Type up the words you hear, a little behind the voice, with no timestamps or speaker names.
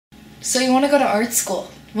So you want to go to art school?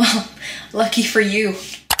 Well, lucky for you.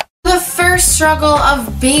 The first struggle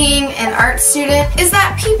of being an art student is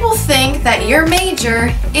that people think that your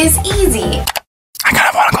major is easy. I kind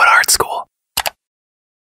of want to go to art school.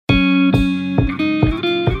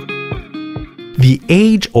 The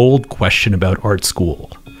age-old question about art school.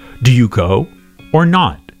 Do you go or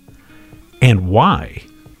not? And why?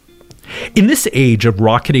 In this age of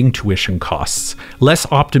rocketing tuition costs, less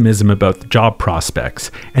optimism about the job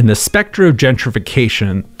prospects, and the specter of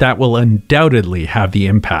gentrification that will undoubtedly have the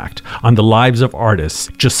impact on the lives of artists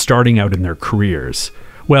just starting out in their careers,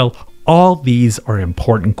 well, all these are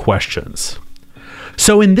important questions.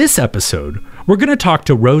 So in this episode, we're going to talk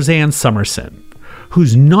to Roseanne Summerson,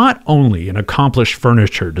 who's not only an accomplished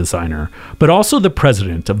furniture designer, but also the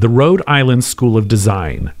president of the Rhode Island School of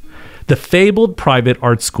Design, the fabled private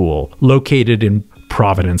art school located in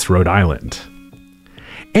Providence, Rhode Island.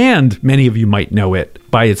 And many of you might know it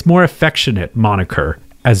by its more affectionate moniker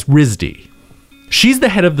as RISD. She's the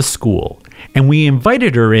head of the school, and we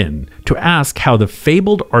invited her in to ask how the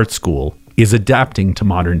fabled art school is adapting to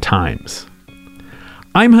modern times.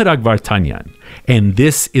 I'm Harag Vartanyan, and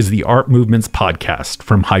this is the Art Movements podcast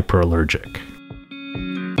from Hyperallergic.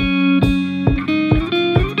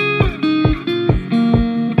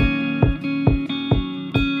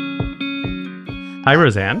 Hi,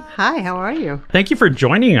 Roseanne. Hi, how are you? Thank you for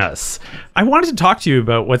joining us. I wanted to talk to you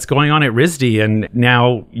about what's going on at RISD and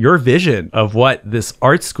now your vision of what this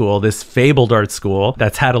art school, this fabled art school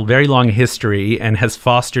that's had a very long history and has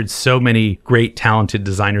fostered so many great talented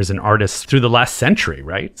designers and artists through the last century,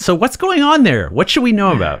 right? So what's going on there? What should we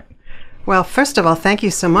know about? Well, first of all, thank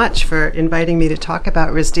you so much for inviting me to talk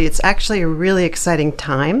about RISD. It's actually a really exciting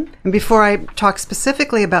time. And before I talk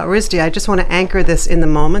specifically about RISD, I just want to anchor this in the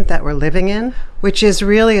moment that we're living in, which is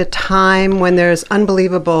really a time when there's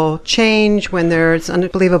unbelievable change, when there's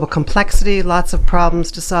unbelievable complexity, lots of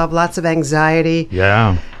problems to solve, lots of anxiety.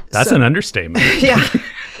 Yeah, that's an understatement. Yeah.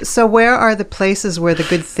 So where are the places where the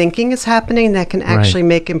good thinking is happening that can actually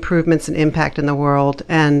make improvements and impact in the world?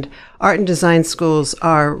 And art and design schools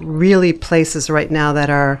are really places right now that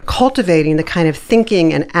are cultivating the kind of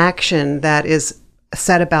thinking and action that is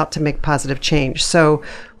set about to make positive change. So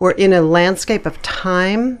we're in a landscape of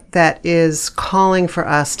time that is calling for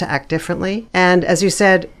us to act differently. And as you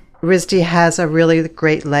said, RISD has a really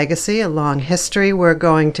great legacy, a long history. We're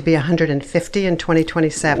going to be 150 in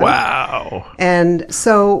 2027. Wow. And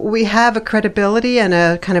so we have a credibility and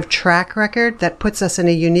a kind of track record that puts us in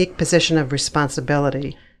a unique position of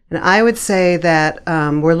responsibility. And I would say that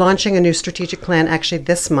we're launching a new strategic plan actually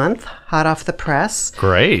this month, hot off the press.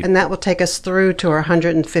 Great. And that will take us through to our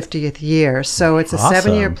 150th year. So it's a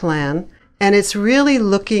 7-year plan. And it's really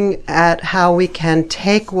looking at how we can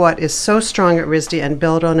take what is so strong at RISD and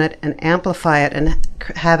build on it and amplify it and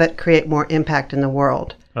have it create more impact in the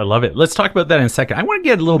world. I love it. Let's talk about that in a second. I want to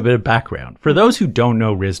get a little bit of background for those who don't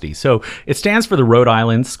know RISD. So it stands for the Rhode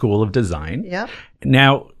Island School of Design. Yep.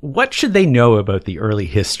 Now, what should they know about the early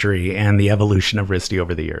history and the evolution of RISD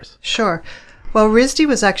over the years? Sure. Well, RISD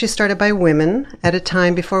was actually started by women at a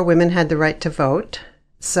time before women had the right to vote.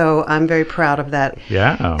 So I'm very proud of that.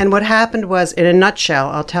 Yeah. And what happened was, in a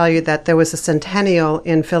nutshell, I'll tell you that there was a centennial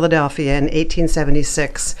in Philadelphia in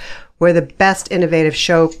 1876 where the best innovative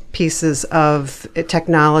showpieces of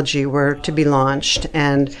technology were to be launched.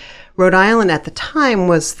 And Rhode Island at the time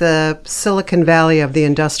was the Silicon Valley of the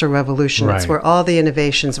Industrial Revolution. It's where all the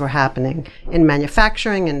innovations were happening in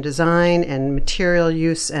manufacturing and design and material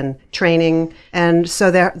use and training. And so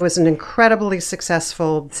there was an incredibly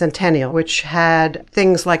successful centennial, which had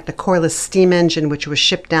things like the Corliss steam engine, which was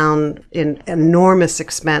shipped down in enormous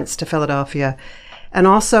expense to Philadelphia, and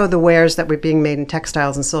also the wares that were being made in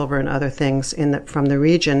textiles and silver and other things from the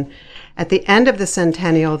region. At the end of the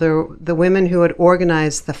centennial, the women who had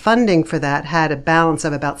organized the funding for that had a balance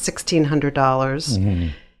of about $1,600. Mm-hmm.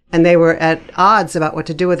 And they were at odds about what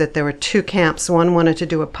to do with it. There were two camps. One wanted to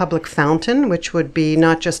do a public fountain, which would be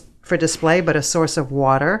not just for display, but a source of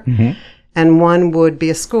water. Mm-hmm. And one would be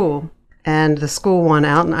a school. And the school won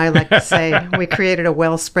out. And I like to say we created a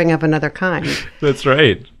wellspring of another kind. That's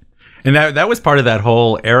right. And that was part of that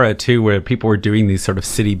whole era, too, where people were doing these sort of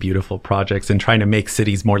city beautiful projects and trying to make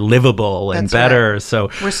cities more livable and better. Right. So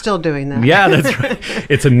we're still doing that. Yeah, that's right.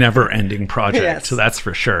 It's a never-ending project, Yes. So that's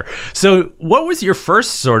for sure. So what was your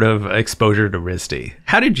first sort of exposure to RISD?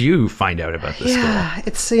 How did you find out about this school? Yeah,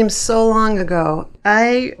 it seems so long ago.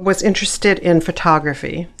 I was interested in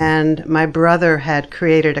photography, and my brother had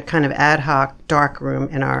created a kind of ad hoc dark room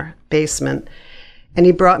in our basement. And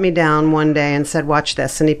he brought me down one day and said, watch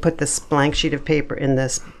this. And he put this blank sheet of paper in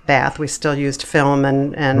this bath. We still used film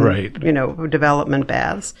and right. development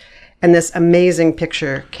baths. And this amazing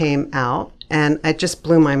picture came out, and it just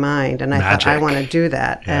blew my mind. And I thought, I want to do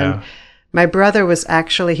that. Yeah. And my brother was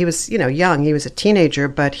actually, he was, young. He was a teenager,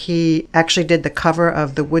 but he actually did the cover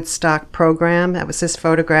of the Woodstock program. That was his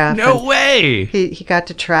photograph. No way! He got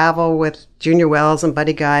to travel with Junior Wells and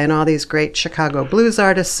Buddy Guy and all these great Chicago blues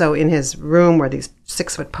artists. So in his room were these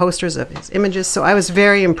 6-foot posters of his images. So I was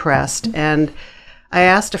very impressed. And I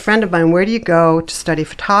asked a friend of mine, where do you go to study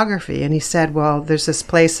photography? And he said, well, there's this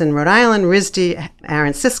place in Rhode Island, RISD,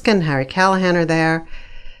 Aaron Siskin, Harry Callahan are there.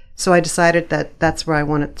 So I decided that that's where I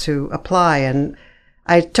wanted to apply. And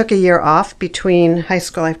I took a year off between high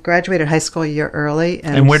school. I graduated high school a year early.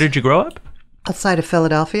 And where did you grow up? Outside of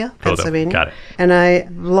Philadelphia, Pennsylvania. Got it. And I,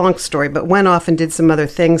 long story, but went off and did some other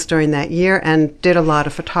things during that year and did a lot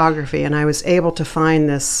of photography. And I was able to find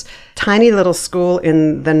this tiny little school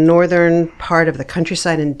in the northern part of the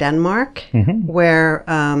countryside in Denmark, where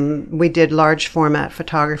we did large format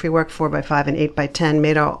photography work, 4x5 and 8x10,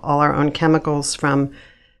 made all our own chemicals from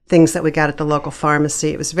things that we got at the local pharmacy.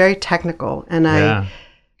 It was very technical. And I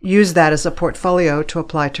used that as a portfolio to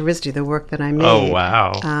apply to RISD, the work that I made. Oh,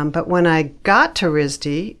 wow. But when I got to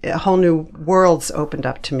RISD, a whole new worlds opened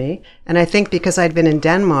up to me. And I think because I'd been in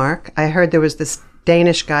Denmark, I heard there was this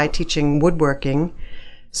Danish guy teaching woodworking.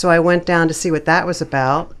 So I went down to see what that was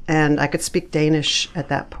about. And I could speak Danish at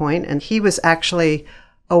that point. And he was actually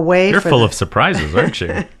away. You're full of surprises, aren't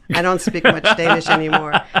you? I don't speak much Danish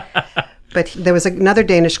anymore. But there was another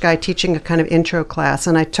Danish guy teaching a kind of intro class,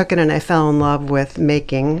 and I took it and I fell in love with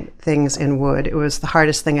making things in wood. It was the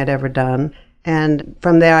hardest thing I'd ever done. And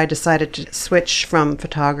from there, I decided to switch from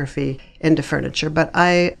photography into furniture. But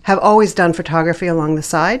I have always done photography along the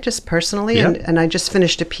side, just personally. Yep. And I just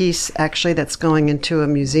finished a piece, actually, that's going into a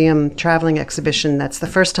museum traveling exhibition. That's the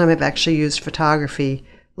first time I've actually used photography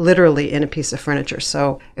literally in a piece of furniture.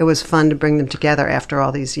 So it was fun to bring them together after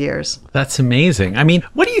all these years. That's amazing. I mean,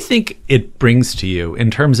 what do you think it brings to you in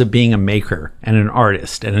terms of being a maker and an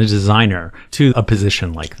artist and a designer to a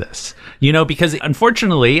position like this? Because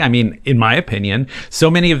unfortunately, I mean, in my opinion, so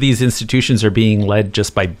many of these institutions are being led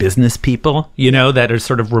just by business people, that are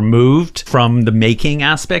sort of removed from the making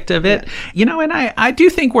aspect of it. And I do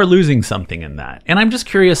think we're losing something in that. And I'm just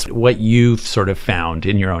curious what you've sort of found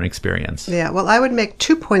in your own experience. Yeah, well, I would make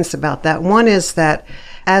 2 points about that. One is that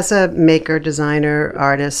as a maker, designer,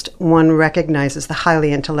 artist, one recognizes the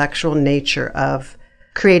highly intellectual nature of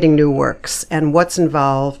creating new works and what's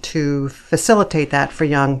involved to facilitate that for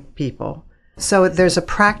young people. So there's a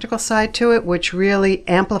practical side to it, which really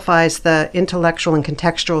amplifies the intellectual and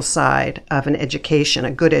contextual side of an education,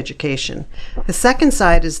 a good education. The second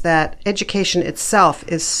side is that education itself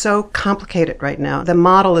is so complicated right now. The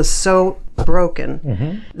model is so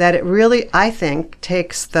broken that it really, I think,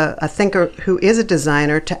 takes a thinker who is a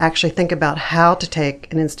designer to actually think about how to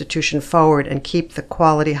take an institution forward and keep the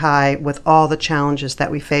quality high with all the challenges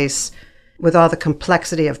that we face, with all the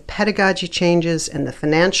complexity of pedagogy changes and the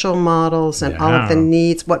financial models and all of the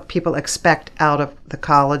needs, what people expect out of the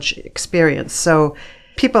college experience. So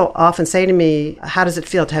people often say to me, how does it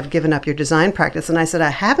feel to have given up your design practice? And I said, I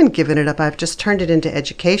haven't given it up. I've just turned it into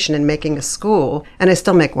education and making a school, and I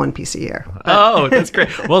still make one piece a year. Oh, that's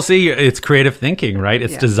great. Well, see, it's creative thinking, right?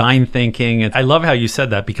 It's design thinking. And I love how you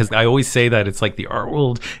said that, because I always say that it's like the art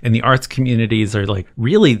world and the arts communities are like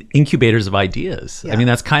really incubators of ideas. I mean,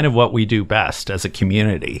 that's kind of what we do best as a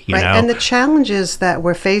community, you know? And the challenges that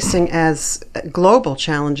we're facing as global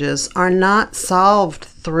challenges are not solved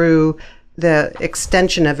through the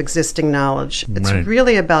extension of existing knowledge. It's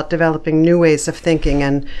really about developing new ways of thinking.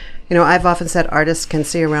 And, I've often said artists can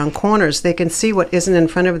see around corners. They can see what isn't in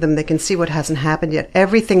front of them. They can see what hasn't happened yet.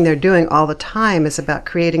 Everything they're doing all the time is about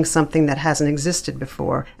creating something that hasn't existed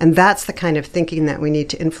before. And that's the kind of thinking that we need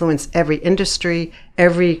to influence every industry,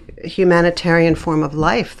 every humanitarian form of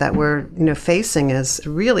life that we're, facing as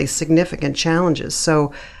really significant challenges.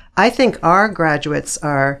 So I think our graduates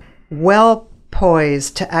are well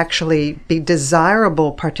poised to actually be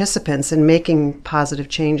desirable participants in making positive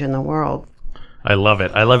change in the world. I love it.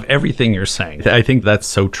 I love everything you're saying. I think that's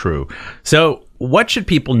so true. So what should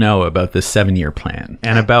people know about this 7-year plan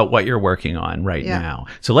and about what you're working on right now?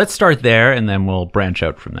 So let's start there, and then we'll branch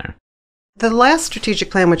out from there. The last strategic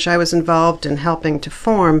plan, which I was involved in helping to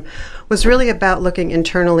form, was really about looking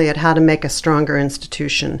internally at how to make a stronger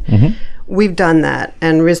institution. We've done that,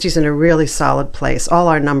 and RISD's in a really solid place. All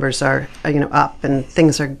our numbers are, up, and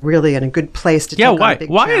things are really in a good place to take on big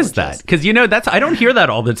why challenges. is that? Because I don't hear that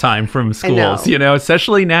all the time from schools.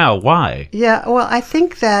 Especially now. Why? Yeah, well, I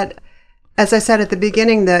think that, as I said at the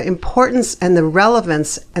beginning, the importance and the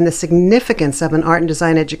relevance and the significance of an art and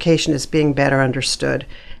design education is being better understood.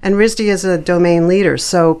 And RISD is a domain leader,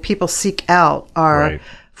 so people seek out our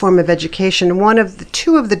form of education.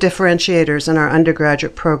 Two of the differentiators in our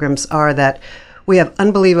undergraduate programs are that we have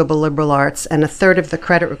unbelievable liberal arts, and a third of the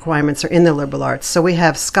credit requirements are in the liberal arts. So we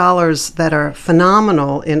have scholars that are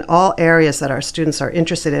phenomenal in all areas that our students are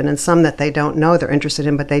interested in, and some that they don't know they're interested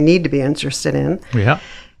in, but they need to be interested in. Yeah.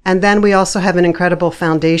 And then we also have an incredible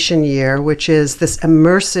foundation year, which is this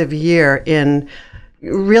immersive year in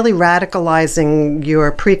really radicalizing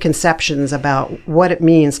your preconceptions about what it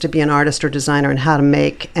means to be an artist or designer and how to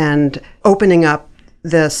make, and opening up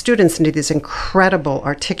the students into these incredible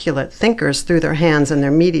articulate thinkers through their hands and their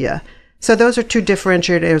media. So those are two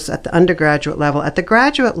differentiators at the undergraduate level. At the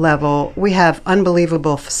graduate level, we have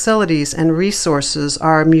unbelievable facilities and resources.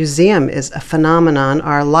 Our museum is a phenomenon.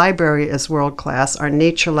 Our library is world-class. Our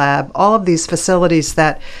nature lab, all of these facilities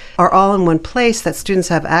that are all in one place that students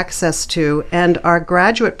have access to. And our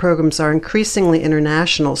graduate programs are increasingly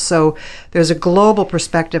international. So there's a global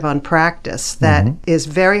perspective on practice that is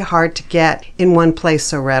very hard to get in one place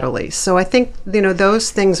so readily. So I think,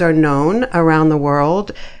 those things are known around the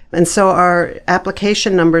world. And so our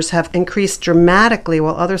application numbers have increased dramatically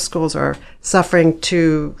while other schools are suffering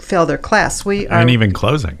to fill their class. And even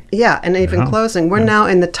closing. Yeah, and even closing. We're now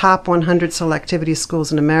in the top 100 selectivity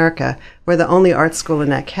schools in America. We're the only art school in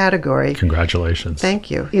that category. Congratulations.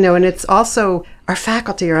 Thank you. And it's also, our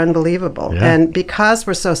faculty are unbelievable. Yeah. And because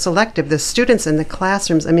we're so selective, the students in the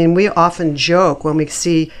classrooms, we often joke when we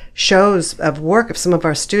see shows of work of some of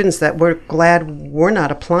our students that we're glad we're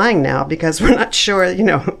not applying now because we're not sure,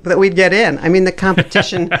 that we'd get in. The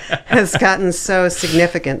competition has gotten so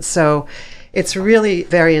significant. So it's really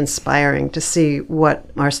very inspiring to see what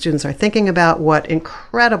our students are thinking about, what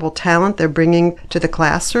incredible talent they're bringing to the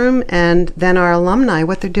classroom, and then our alumni,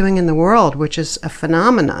 what they're doing in the world, which is a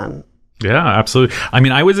phenomenon. Yeah, absolutely.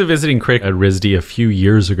 I was a visiting critic at RISD a few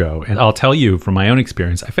years ago, and I'll tell you from my own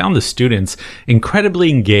experience, I found the students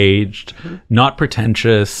incredibly engaged, not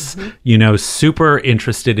pretentious, super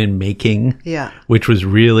interested in making, which was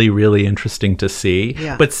really, really interesting to see,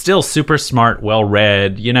 but still super smart,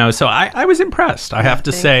 well-read, So I was impressed, I have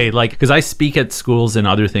to say, because I speak at schools and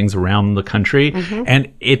other things around the country,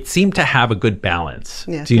 and it seemed to have a good balance.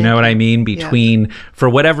 Do you know what I mean? Between, for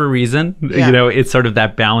whatever reason, it's sort of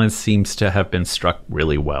that balance seems to have been struck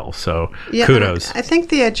really well. So kudos. I think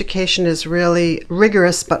the education is really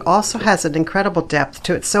rigorous, but also has an incredible depth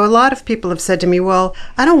to it. So a lot of people have said to me, well,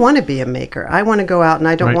 I don't want to be a maker. I want to go out and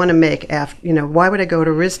I don't want to make after, why would I go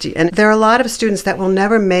to RISD? And there are a lot of students that will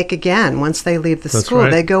never make again once they leave the school.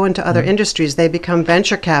 They go into other industries. They become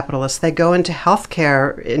venture capitalists. They go into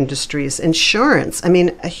healthcare industries, insurance.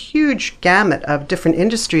 A huge gamut of different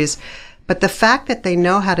industries. But the fact that they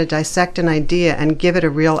know how to dissect an idea and give it a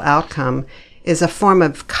real outcome is a form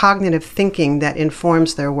of cognitive thinking that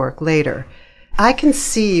informs their work later. I can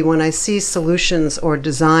see when I see solutions or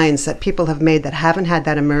designs that people have made that haven't had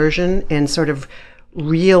that immersion in sort of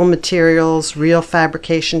real materials, real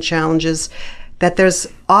fabrication challenges, that there's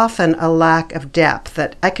often a lack of depth,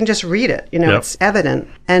 that I can just read it, it's evident.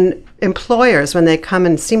 And employers, when they come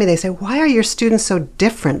and see me, they say, why are your students so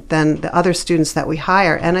different than the other students that we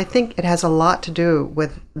hire? And I think it has a lot to do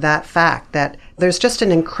with that fact that there's just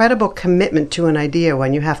an incredible commitment to an idea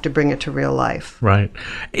when you have to bring it to real life. Right.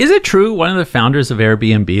 Is it true one of the founders of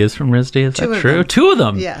Airbnb is from RISD? Is that true? Two of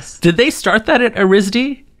them? Yes. Did they start that at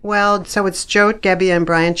RISD? Well, so it's Joe Gebbia and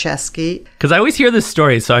Brian Chesky. Because I always hear this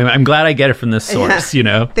story, so I'm glad I get it from this source, They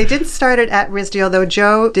didn't start it at RISD, although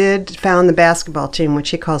Joe did found the basketball team, which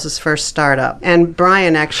he calls his first startup. And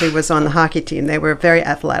Brian actually was on the hockey team. They were very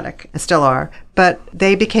athletic, and still are. But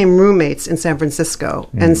they became roommates in San Francisco.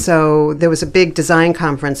 And so there was a big design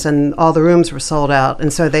conference and all the rooms were sold out.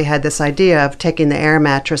 And so they had this idea of taking the air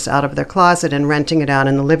mattress out of their closet and renting it out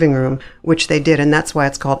in the living room, which they did. And that's why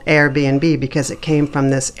it's called Airbnb, because it came from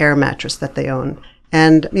this air mattress that they own.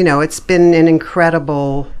 And, it's been an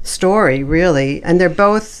incredible story, really. And they're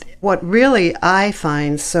both, what really I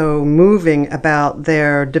find so moving about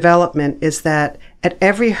their development is that at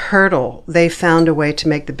every hurdle, they found a way to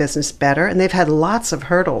make the business better. And they've had lots of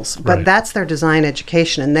hurdles, but that's their design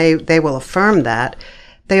education, and they will affirm that.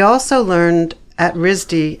 They also learned at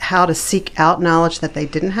RISD how to seek out knowledge that they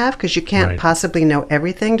didn't have, because you can't possibly know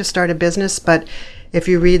everything to start a business. But if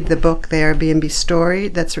you read the book, The Airbnb Story,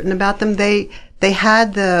 that's written about them, they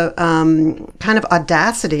had the kind of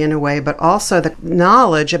audacity in a way, but also the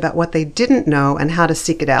knowledge about what they didn't know and how to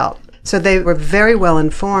seek it out. So they were very well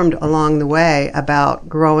informed along the way about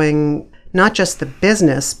growing not just the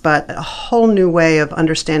business, but a whole new way of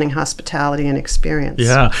understanding hospitality and experience.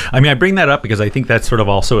 Yeah. I mean, I bring that up because I think that sort of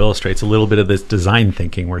also illustrates a little bit of this design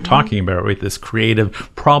thinking we're talking about, with this creative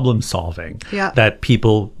problem solving that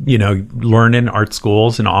people, learn in art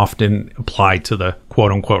schools and often apply to the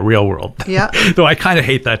quote unquote real world. Yeah. Though I kind of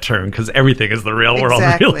hate that term because everything is the real world,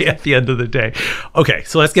 really, at the end of the day. Okay.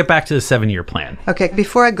 So let's get back to the 7-year plan. Okay.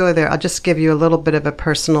 Before I go there, I'll just give you a little bit of a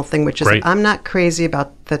personal thing, which is Great. I'm not crazy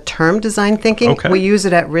about the term design thinking. Okay. We use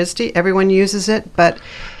it at RISD. Everyone uses it, but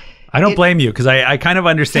I don't blame you because I kind of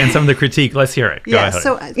understand some of the critique. Let's hear it. Go ahead.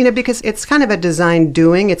 So, because it's kind of a design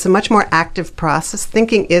doing. It's a much more active process.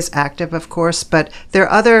 Thinking is active, of course, but there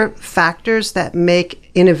are other factors that make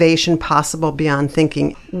innovation possible beyond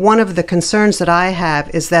thinking. One of the concerns that I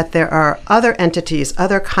have is that there are other entities,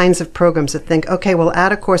 other kinds of programs that think, okay, we'll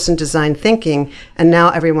add a course in design thinking, and now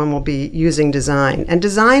everyone will be using design. And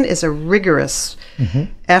design is a rigorous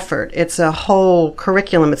effort. It's a whole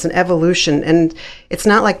curriculum. It's an evolution. And it's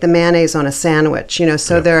not like the mayonnaise on a sandwich,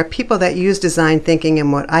 So there are people that use design thinking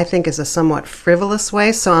in what I think is a somewhat frivolous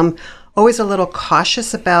way. So I'm always a little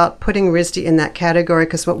cautious about putting RISD in that category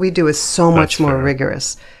because what we do is so much more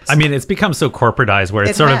rigorous. I mean, it's become so corporatized where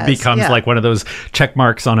it sort of becomes like one of those check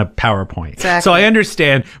marks on a PowerPoint. Exactly. So I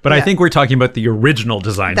understand, but I think we're talking about the original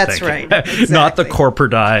design That's thinking, right. Exactly. not the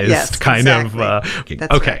corporatized kind of.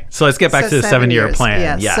 That's okay, right. so let's get back to the 7-year plan.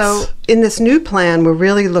 Yeah. Yes. So in this new plan, we're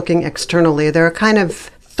really looking externally. There are kind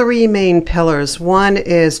of 3 main pillars. One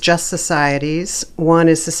is just societies, one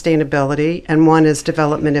is sustainability, and one is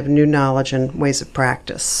development of new knowledge and ways of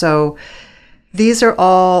practice. So these are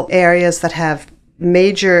all areas that have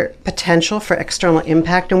major potential for external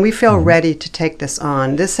impact, and we feel ready to take this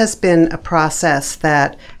on. This has been a process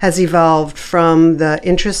that has evolved from the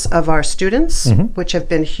interests of our students, which have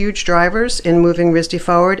been huge drivers in moving RISD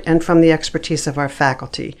forward, and from the expertise of our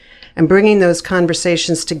faculty. And bringing those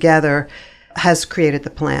conversations together has created the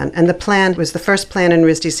plan. And the plan was the first plan in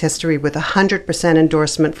RISD's history with 100%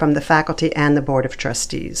 endorsement from the faculty and the Board of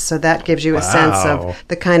Trustees. So that gives you a sense of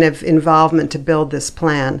the kind of involvement to build this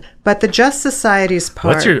plan. But the Just Societies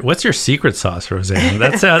part... What's your secret sauce, Roseanne?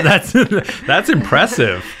 That's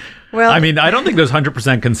impressive. Well, I mean, I don't think there's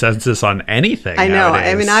 100% consensus on anything. I know.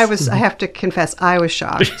 Nowadays. I mean, I have to confess, I was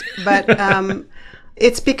shocked. But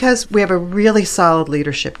it's because we have a really solid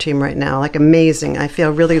leadership team right now, like amazing. I feel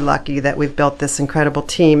really lucky that we've built this incredible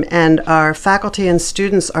team, and our faculty and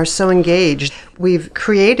students are so engaged. We've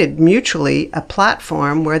created mutually a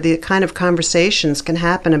platform where the kind of conversations can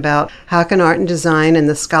happen about how can art and design and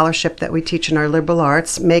the scholarship that we teach in our liberal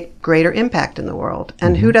arts make greater impact in the world.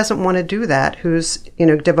 And who doesn't want to do that? Who's,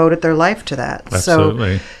 devoted their life to that?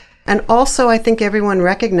 Absolutely. And also, I think everyone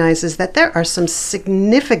recognizes that there are some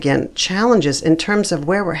significant challenges in terms of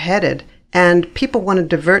where we're headed, and people want to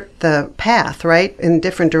divert the path, right, in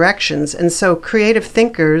different directions. And so creative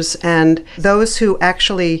thinkers and those who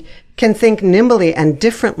actually can think nimbly and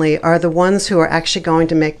differently are the ones who are actually going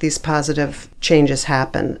to make these positive changes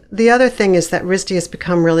happen. The other thing is that RISD has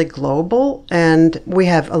become really global, and we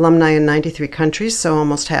have alumni in 93 countries, so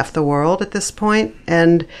almost half the world at this point,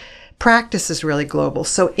 and practice is really global.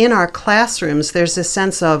 So in our classrooms, there's this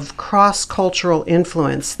sense of cross-cultural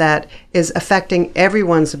influence that is affecting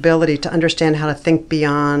everyone's ability to understand how to think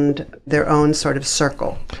beyond their own sort of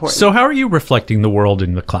circle. So how are you reflecting the world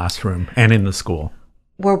in the classroom and in the school?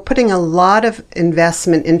 We're putting a lot of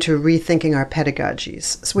investment into rethinking our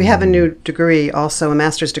pedagogies. So we have a new degree, also a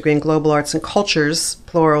master's degree in global arts and cultures,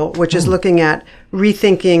 plural, which is looking at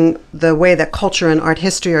rethinking the way that culture and art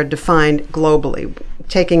history are defined globally,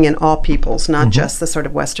 taking in all peoples, not just the sort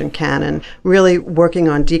of Western canon, really working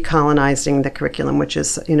on decolonizing the curriculum, which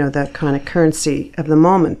is, the kind of currency of the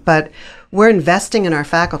moment. But we're investing in our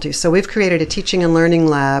faculty. So we've created a teaching and learning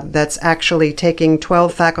lab that's actually taking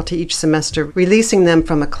 12 faculty each semester, releasing them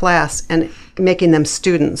from a class and making them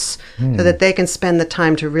students so that they can spend the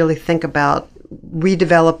time to really think about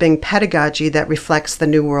redeveloping pedagogy that reflects the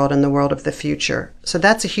new world and the world of the future. So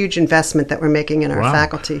that's a huge investment that we're making in our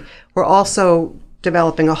faculty. We're also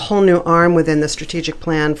developing a whole new arm within the strategic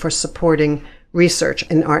plan for supporting research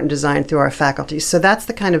in art and design through our faculty. So that's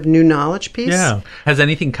the kind of new knowledge piece. Yeah. Has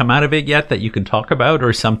anything come out of it yet that you can talk about,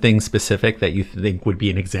 or something specific that you think would be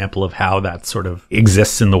an example of how that sort of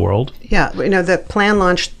exists in the world? Yeah. The plan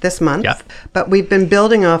launched this month, but we've been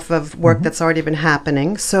building off of work that's already been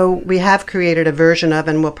happening. So we have created a version of,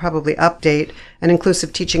 and we'll probably update, an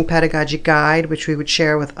inclusive teaching pedagogy guide, which we would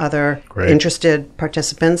share with other interested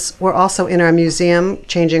participants. We're also in our museum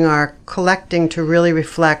changing our collecting to really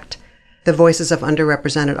reflect the voices of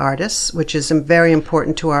underrepresented artists, which is very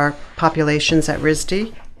important to our populations at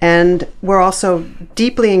RISD. And we're also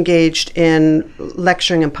deeply engaged in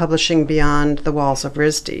lecturing and publishing beyond the walls of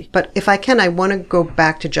RISD. But if I can, I want to go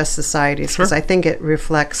back to Just Societies because I think it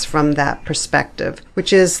reflects from that perspective,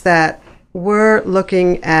 which is that we're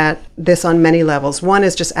looking at this on many levels. One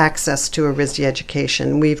is just access to a RISD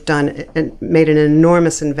education. We've made an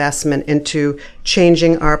enormous investment into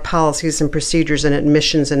changing our policies and procedures and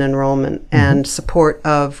admissions and enrollment and support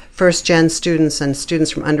of first-gen students and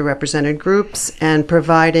students from underrepresented groups, and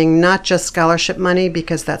providing not just scholarship money,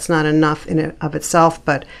 because that's not enough in and of itself,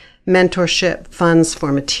 but mentorship, funds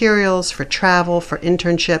for materials, for travel, for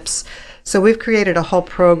internships. So we've created a whole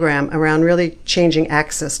program around really changing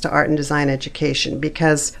access to art and design education,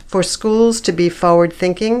 because for schools to be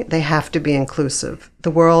forward-thinking, they have to be inclusive.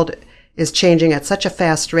 The world is changing at such a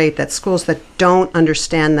fast rate that schools that don't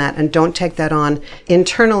understand that and don't take that on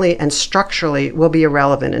internally and structurally will be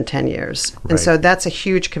irrelevant in 10 years. Right. And so that's a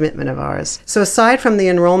huge commitment of ours. So aside from the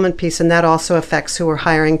enrollment piece, and that also affects who we're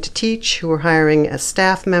hiring to teach, who we're hiring as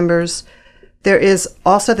staff members, there is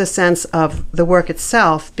also the sense of the work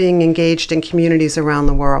itself being engaged in communities around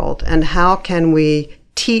the world. And how can we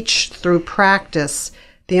teach through practice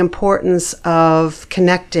the importance of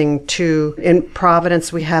connecting to, in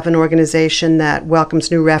Providence, we have an organization that welcomes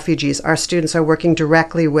new refugees. Our students are working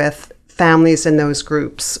directly with families in those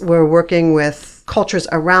groups. We're working with cultures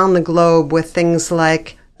around the globe with things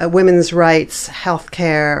like women's rights,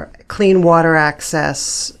 healthcare, clean water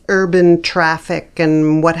access, urban traffic,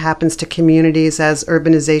 and what happens to communities as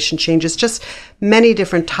urbanization changes. Just many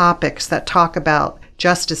different topics that talk about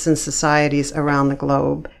justice in societies around the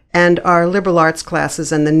globe. And our liberal arts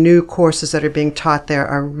classes and the new courses that are being taught there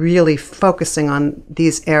are really focusing on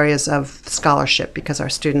these areas of scholarship because our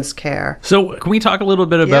students care. So can we talk a little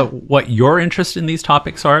bit about what your interest in these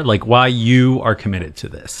topics are? Like why you are committed to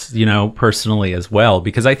this, you know, personally as well?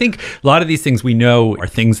 Because I think a lot of these things we know are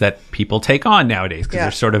things that people take on nowadays because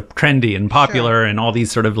they're sort of trendy and popular and all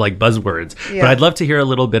these sort of like buzzwords. But I'd love to hear a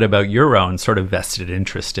little bit about your own sort of vested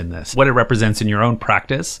interest in this, what it represents in your own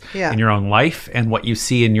practice, in your own life, and what you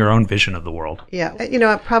see in your own vision of the world. Yeah, you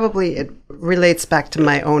know, it relates back to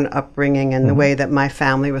my own upbringing and the way that my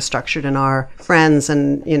family was structured and our friends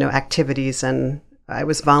and, you know, activities. And I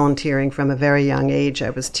was volunteering from a very young age. I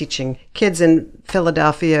was teaching kids in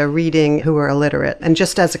Philadelphia reading who were illiterate. And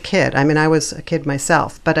just as a kid, I mean, I was a kid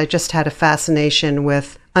myself, but I just had a fascination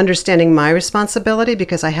with understanding my responsibility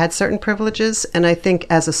because I had certain privileges. And I think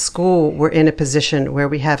as a school, we're in a position where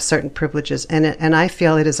we have certain privileges. And I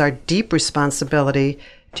feel it is our deep responsibility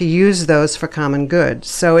to use those for common good.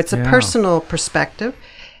 So it's a personal perspective.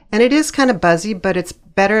 And it is kind of buzzy, but it's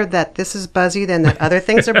better that this is buzzy than that other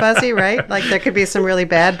things are buzzy, right? Like there could be some really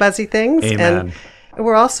bad buzzy things. Amen. And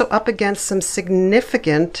we're also up against some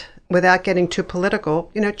significant, without getting too political,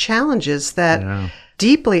 you know, challenges that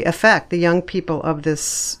deeply affect the young people of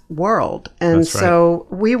this world. And so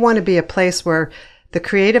we want to be a place where the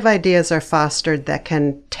creative ideas are fostered that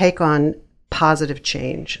can take on positive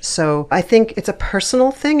change. So I think it's a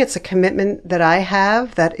personal thing. It's a commitment that I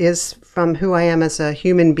have that is from who I am as a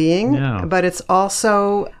human being. Yeah. But it's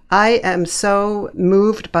also, I am so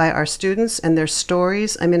moved by our students and their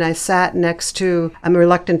stories. I mean, I sat next to, I'm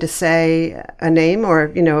reluctant to say a name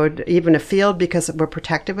or, you know, even a field because we're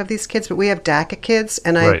protective of these kids, but we have DACA kids.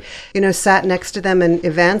 And I, you know, sat next to them in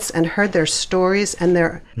events and heard their stories and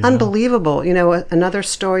they're unbelievable. You know, another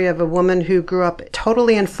story of a woman who grew up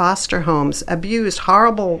totally in foster homes, abused,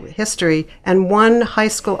 horrible history. And one high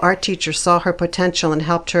school art teacher saw her potential and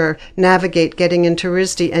helped her navigate getting into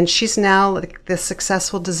RISD. And she's now like this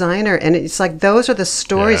successful designer. And it's like, those are the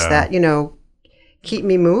stories that, you know, keep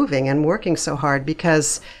me moving and working so hard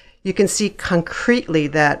because you can see concretely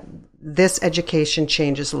that this education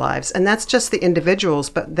changes lives. And that's just the individuals.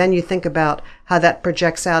 But then you think about how that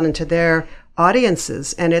projects out into their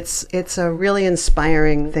audiences. And it's a really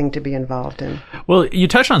inspiring thing to be involved in. Well, you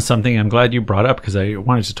touched on something I'm glad you brought up because I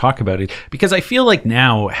wanted to talk about it. Because I feel like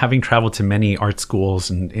now, having traveled to many art schools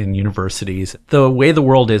and universities, the way the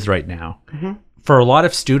world is right now, for a lot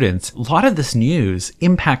of students, a lot of this news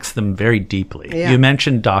impacts them very deeply. You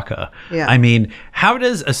mentioned DACA. I mean, how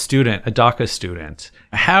does a student, a DACA student,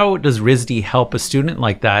 how does RISD help a student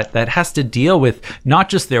like that has to deal with not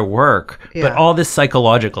just their work, but all this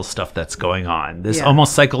psychological stuff that's going on? This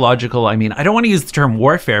almost psychological, I mean, I don't want to use the term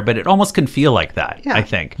warfare, but it almost can feel like that, I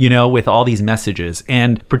think, you know, with all these messages.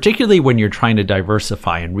 And particularly when you're trying to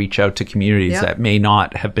diversify and reach out to communities that may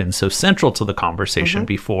not have been so central to the conversation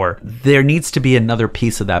before, there needs to be be another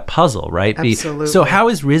piece of that puzzle, right? Absolutely. So how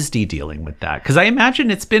is RISD dealing with that? Because I imagine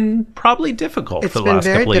it's been probably difficult for the last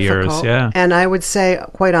couple of years. Yeah. And I would say,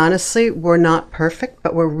 quite honestly, we're not perfect,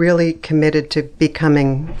 but we're really committed to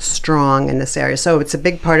becoming strong in this area. So it's a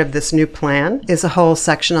big part of this new plan is a whole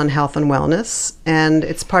section on health and wellness, and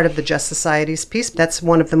it's part of the Just Societies piece. That's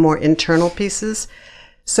one of the more internal pieces.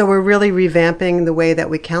 So we're really revamping the way that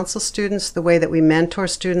we counsel students, the way that we mentor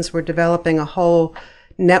students. We're developing a whole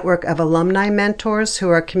network of alumni mentors who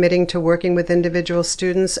are committing to working with individual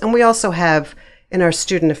students. And we also have, in our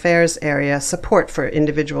student affairs area, support for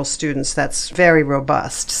individual students that's very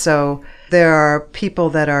robust. So there are people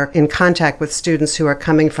that are in contact with students who are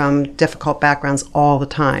coming from difficult backgrounds all the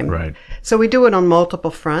time. Right. So we do it on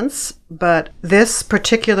multiple fronts, but this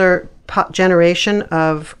particular generation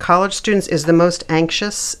of college students is the most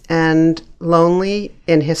anxious and lonely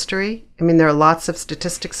in history. I mean, there are lots of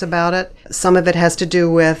statistics about it. Some of it has to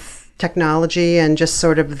do with technology and just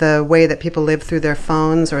sort of the way that people live through their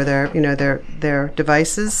phones or their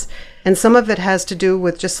devices. And some of it has to do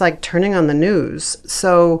with just like turning on the news.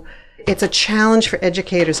 So it's a challenge for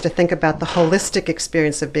educators to think about the holistic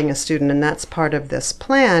experience of being a student, and that's part of this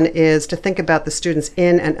plan, is to think about the students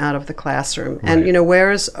in and out of the classroom. Right. And,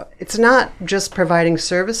 whereas it's not just providing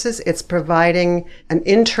services, it's providing an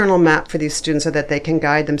internal map for these students so that they can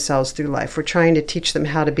guide themselves through life. We're trying to teach them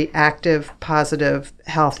how to be active, positive,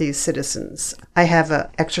 healthy citizens. I have a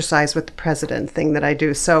exercise with the president thing that I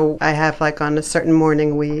do. So I have, like, on a certain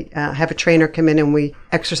morning, we have a trainer come in and we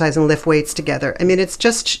exercise and lift weights together. I mean, it's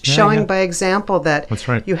just showing by example that That's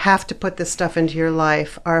right. You have to put this stuff into your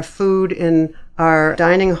life. Our food in our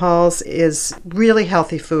dining halls is really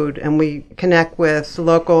healthy food, and we connect with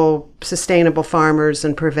local sustainable farmers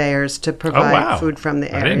and purveyors to provide food from the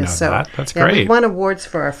area. I didn't know that. That's great. We've won awards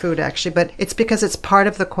for our food, actually, but it's because it's part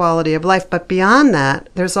of the quality of life. But beyond that,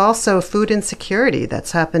 there's also food insecurity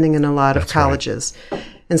that's happening in a lot of colleges. Right.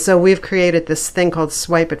 And so we've created this thing called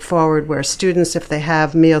Swipe It Forward, where students, if they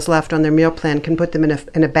have meals left on their meal plan, can put them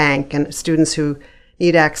in a bank, and students who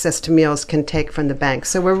need access to meals can take from the bank.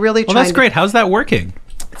 So we're really trying. Well, that's great. How's that working?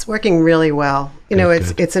 It's working really well.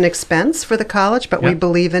 It's an expense for the college, but we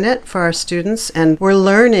believe in it for our students, and we're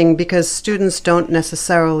learning because students don't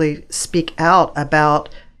necessarily speak out about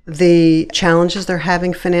the challenges they're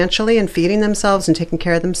having financially and feeding themselves and taking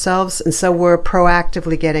care of themselves, and so we're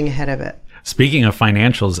proactively getting ahead of it. Speaking of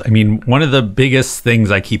financials, I mean, one of the biggest things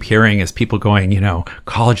I keep hearing is people going,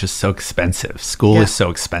 college is so expensive. School is so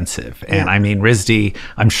expensive. And I mean, RISD,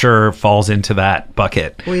 I'm sure, falls into that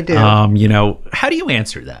bucket. We do. How do you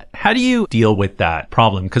answer that? How do you deal with that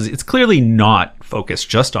problem? Because it's clearly not focused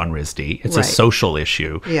just on RISD. It's a social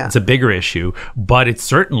issue. Yeah. It's a bigger issue. But it's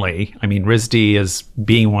certainly, RISD as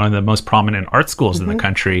being one of the most prominent art schools in the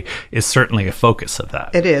country is certainly a focus of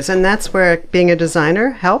that. It is. And that's where being a designer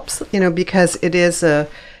helps, because it is a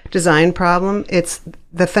design problem. It's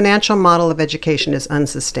the financial model of education is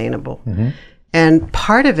unsustainable. Mm-hmm. And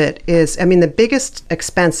part of it is, the biggest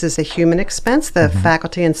expense is the human expense, the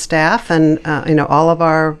faculty and staff and, all of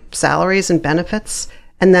our salaries and benefits.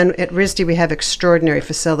 And then at RISD, we have extraordinary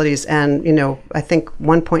facilities and, I think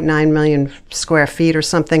 1.9 million square feet or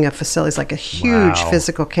something of facilities, like a huge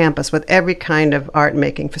physical campus with every kind of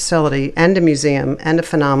art-making facility and a museum and a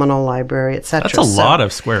phenomenal library, et cetera. That's a lot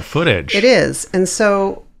of square footage. It is. And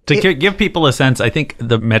so to give people a sense, I think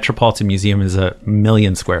the Metropolitan Museum is 1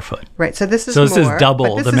 million square foot. Right. So this is this is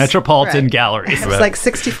double the Metropolitan Gallery. It's like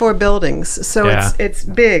 64 buildings. So it's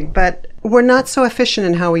big, but we're not so efficient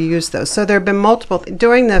in how we use those. So there have been multiple.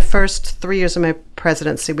 During the first 3 years of my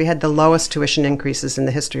presidency, we had the lowest tuition increases in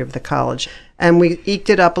the history of the college. And we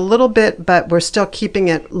eked it up a little bit, but we're still keeping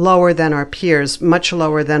it lower than our peers, much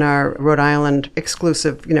lower than our Rhode Island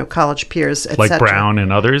exclusive, college peers, et like cetera. Brown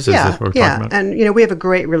and others? Is this what we're talking about? And, we have a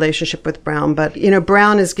great relationship with Brown, but,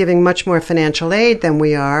 Brown is giving much more financial aid than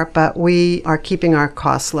we are, but we are keeping our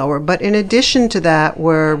costs lower. But in addition to that,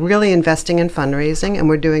 we're really investing in fundraising, and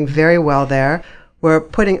we're doing very well there. We're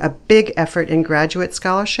putting a big effort in graduate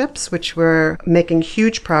scholarships, which we're making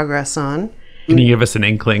huge progress on. Can you give us an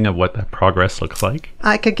inkling of what that progress looks like?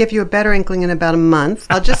 I could give you a better inkling in about a month.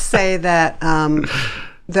 I'll just say that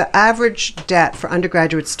the average debt for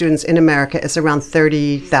undergraduate students in America is around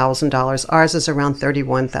 $30,000. Ours is around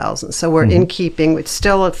 $31,000. So we're in keeping. It's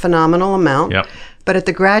still a phenomenal amount. Yep. But at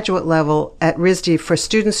the graduate level at RISD, for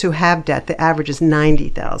students who have debt, the average is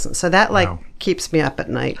 $90,000. So that keeps me up at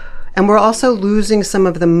night. And we're also losing some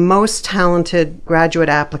of the most talented graduate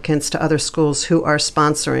applicants to other schools who are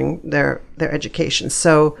sponsoring their education.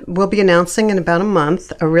 So we'll be announcing in about a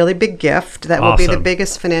month a really big gift that will be the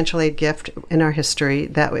biggest financial aid gift in our history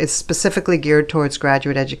that is specifically geared towards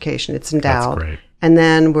graduate education. It's endowed. That's great. And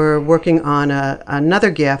then we're working on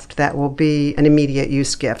another gift that will be an immediate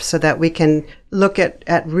use gift so that we can look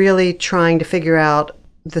at really trying to figure out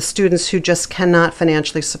the students who just cannot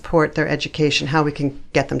financially support their education, how we can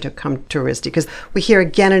get them to come to RISD. Because we hear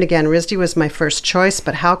again and again, RISD was my first choice,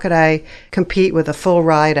 but how could I compete with a full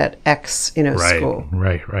ride at X, school?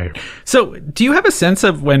 Right. So do you have a sense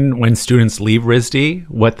of when students leave RISD,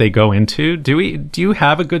 what they go into? Do you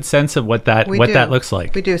have a good sense of what that looks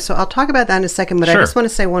like? We do. So I'll talk about that in a second, but Sure. I just want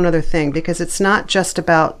to say one other thing, because it's not just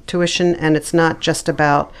about tuition and it's not just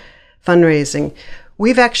about fundraising.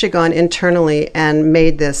 We've actually gone internally and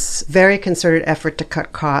made this very concerted effort to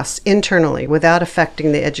cut costs internally without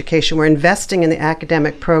affecting the education. We're investing in the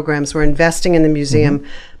academic programs. We're investing in the museum.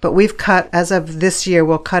 But we've cut, as of this year,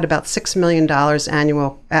 we'll cut about $6 million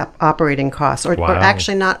annual operating costs. Or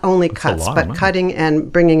actually not only cuts, but cutting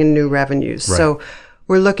and bringing in new revenues. Right. So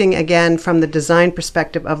we're looking, again, from the design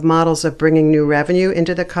perspective of models of bringing new revenue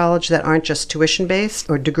into the college that aren't just tuition-based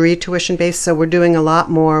or degree tuition-based. So we're doing a lot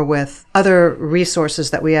more with other resources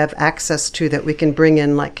that we have access to that we can bring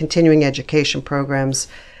in, like continuing education programs.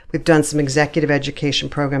 We've done some executive education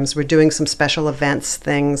programs. We're doing some special events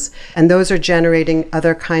things. And those are generating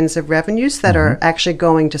other kinds of revenues that are actually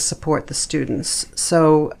going to support the students.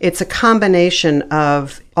 So it's a combination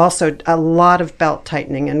of also a lot of belt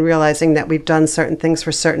tightening and realizing that we've done certain things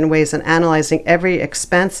for certain ways and analyzing every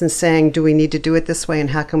expense and saying, do we need to do it this way and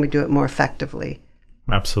how can we do it more effectively?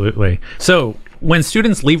 Absolutely. So when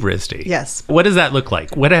students leave RISD, yes, what does that look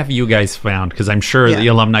like? What have you guys found? Because I'm sure the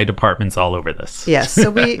alumni department's all over this. Yes. So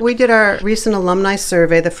we did our recent alumni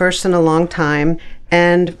survey, the first in a long time.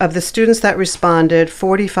 And of the students that responded,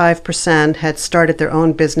 45% had started their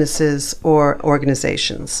own businesses or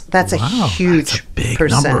organizations. That's a huge that's a big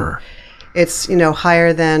percent. Number. It's,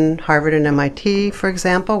 higher than Harvard and MIT, for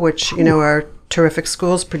example, which, are terrific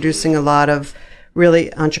schools producing a lot of really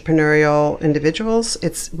entrepreneurial individuals.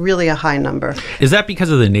 It's really a high number. Is that because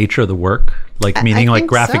of the nature of the work? Meaning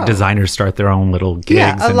graphic designers start their own little gigs?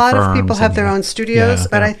 Yeah, a lot of people have and their own studios,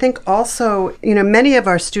 but I think also, many of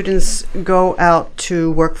our students go out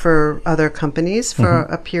to work for other companies for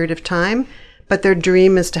a period of time, but their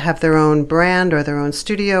dream is to have their own brand or their own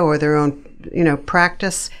studio or their own,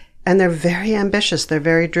 practice. And they're very ambitious. They're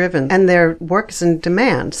very driven. And their work is in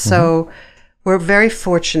demand. So we're very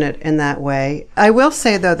fortunate in that way. I will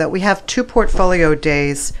say, though, that we have 2 portfolio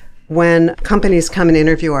days when companies come and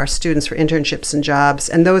interview our students for internships and jobs,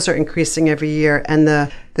 and those are increasing every year, and the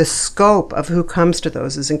scope of who comes to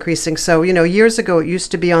those is increasing. So, years ago it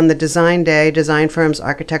used to be on the design day, design firms,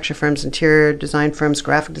 architecture firms, interior design firms,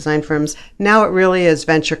 graphic design firms. Now it really is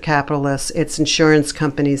venture capitalists, it's insurance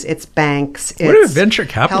companies, it's banks. What do venture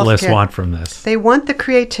capitalists want from this? They want the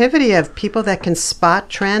creativity of people that can spot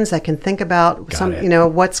trends, that can think about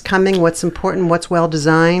what's coming, what's important, what's well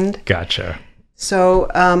designed. Gotcha. So,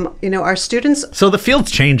 our students... So the field's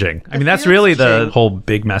changing. I mean, that's really the whole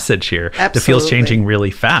big message here. Absolutely. The field's changing really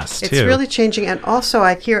fast, too. It's really changing. And also,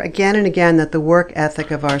 I hear again and again that the work ethic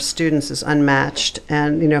of our students is unmatched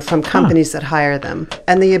and, from companies that hire them.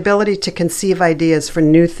 And the ability to conceive ideas for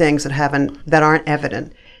new things that aren't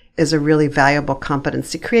evident is a really valuable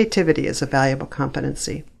competency. Creativity is a valuable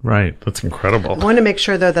competency. Right. That's incredible. I want to make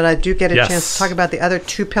sure, though, that I do get a chance to talk about the other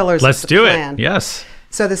 2 pillars Let's of the plan. Let's do it. Yes.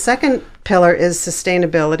 So the second pillar is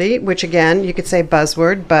sustainability, which again, you could say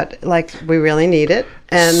buzzword, but we really need it.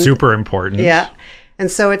 And super important. Yeah.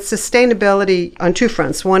 And so it's sustainability on 2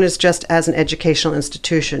 fronts. One is just as an educational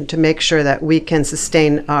institution to make sure that we can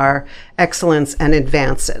sustain our excellence and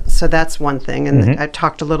advance it. So that's one thing. And I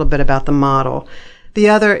talked a little bit about the model. The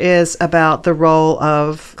other is about the role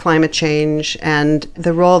of climate change and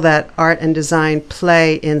the role that art and design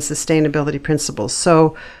play in sustainability principles.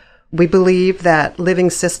 So we believe that living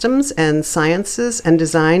systems and sciences and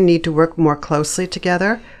design need to work more closely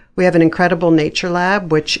together. We have an incredible nature lab,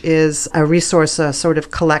 which is a resource, a sort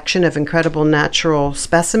of collection of incredible natural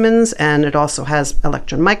specimens, and it also has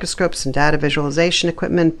electron microscopes and data visualization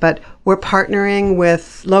equipment. But we're partnering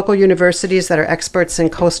with local universities that are experts in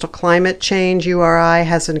coastal climate change. URI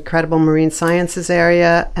has an incredible marine sciences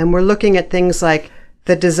area, and we're looking at things like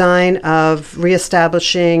the design of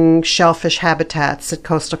reestablishing shellfish habitats at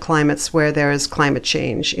coastal climates where there is climate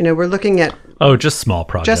change. We're looking at... Oh, just small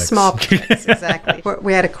projects. Just small projects, exactly.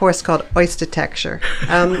 We had a course called oyster texture.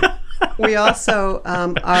 We also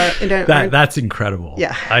are... That's incredible.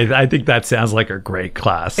 Yeah. I think that sounds like a great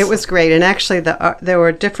class. It was great. And actually, there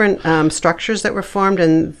were different structures that were formed,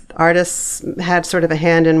 and artists had sort of a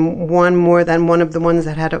hand in one more than one of the ones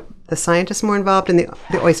that had the scientists more involved, and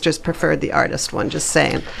the oysters preferred the artist one, just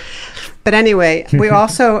saying. But anyway, we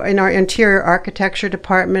also, in our interior architecture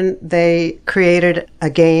department, they created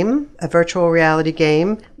a game, a virtual reality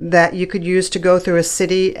game, that you could use to go through a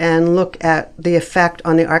city and look at the effect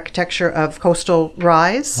on the architecture of coastal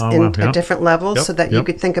rise at different levels, so that you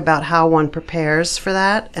could think about how one prepares for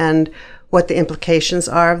that and what the implications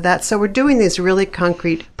are of that. So we're doing these really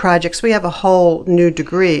concrete projects. We have a whole new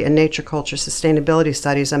degree in nature, culture, sustainability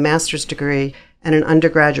studies, a master's degree, and an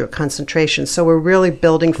undergraduate concentration. So we're really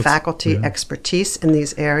building faculty expertise in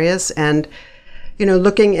these areas, and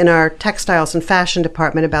looking in our textiles and fashion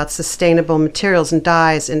department about sustainable materials and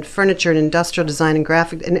dyes in furniture and industrial design and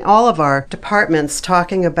graphic, in all of our departments,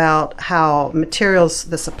 talking about how materials,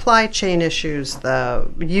 the supply chain issues, the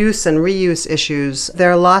use and reuse issues,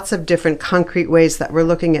 there are lots of different concrete ways that we're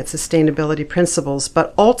looking at sustainability principles,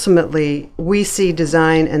 but ultimately we see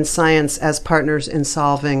design and science as partners in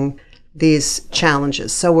solving these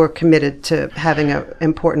challenges. So we're committed to having an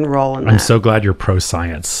important role in that. I'm so glad you're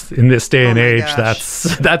pro-science. In this day and age, that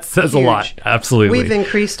says Huge. A lot. Absolutely. We've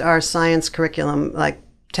increased our science curriculum like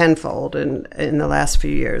tenfold in the last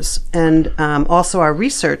few years. And also our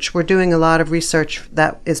research. We're doing a lot of research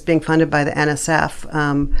that is being funded by the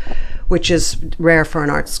NSF, which is rare for an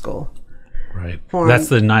art school. Right. That's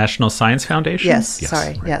the National Science Foundation? Yes.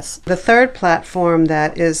 The third platform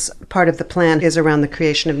that is part of the plan is around the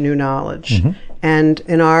creation of new knowledge. Mm-hmm. And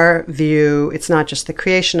in our view, it's not just the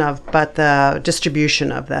creation of, but the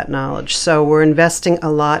distribution of that knowledge. So we're investing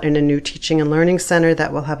a lot in a new teaching and learning center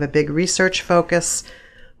that will have a big research focus.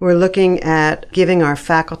 We're looking at giving our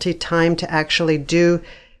faculty time to actually do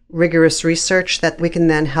rigorous research that we can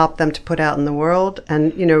then help them to put out in the world.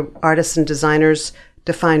 And, artists and designers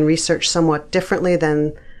define research somewhat differently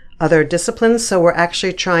than other disciplines. So we're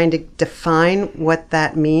actually trying to define what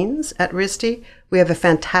that means at RISD. We have a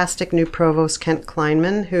fantastic new provost, Kent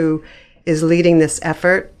Kleinman, who is leading this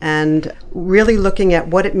effort and really looking at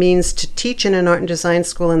what it means to teach in an art and design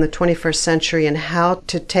school in the 21st century and how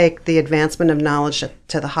to take the advancement of knowledge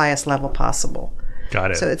to the highest level possible. Got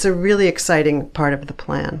it. So it's a really exciting part of the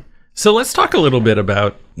plan. So let's talk a little bit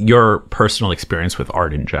about your personal experience with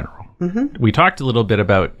art in general. Mm-hmm. We talked a little bit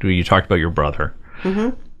you talked about your brother.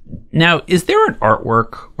 Mm-hmm. Now, is there an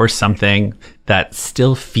artwork or something that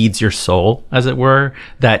still feeds your soul, as it were,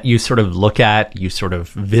 that you sort of look at, you sort of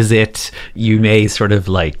visit, you may sort of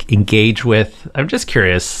like engage with? I'm just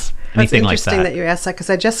curious. Anything like that? It's interesting that you asked that, because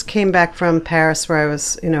I just came back from Paris, where I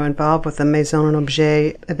was, involved with the Maison and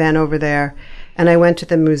Objet event over there. And I went to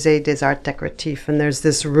the Musée des Arts Décoratifs, and there's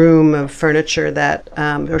this room of furniture that,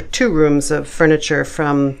 or two rooms of furniture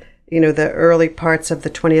from the early parts of the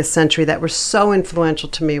 20th century that were so influential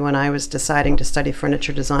to me when I was deciding to study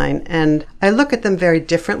furniture design. And I look at them very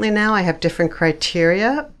differently now. I have different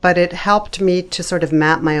criteria, but it helped me to sort of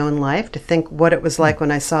map my own life, to think what it was like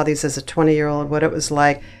when I saw these as a 20-year-old, what it was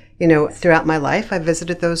like, throughout my life. I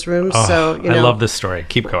visited those rooms. I love this story.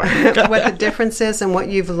 Keep going. What the difference is and what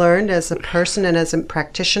you've learned as a person and as a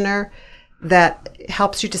practitioner that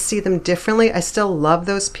helps you to see them differently. I still love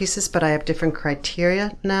those pieces, but I have different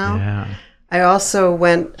criteria now. Yeah. I also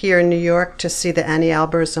went here in New York to see the Annie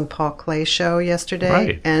Albers and Paul Klee show yesterday.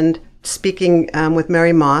 Right. And speaking with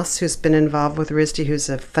Mary Moss, who's been involved with RISD, who's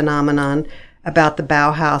a phenomenon, about the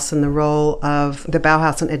Bauhaus and the role of the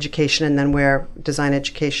Bauhaus in education, and then where design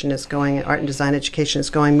education is going, art and design education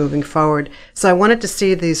is going moving forward. So I wanted to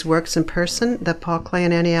see these works in person, the Paul Klee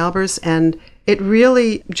and Annie Albers, and it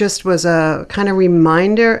really just was a kind of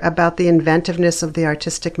reminder about the inventiveness of the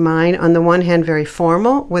artistic mind. On the one hand, very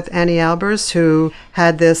formal with Annie Albers, who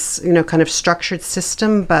had this, kind of structured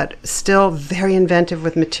system, but still very inventive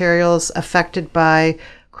with materials affected by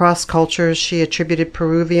cross cultures. She attributed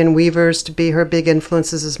Peruvian weavers to be her big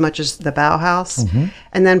influences as much as the Bauhaus. Mm-hmm.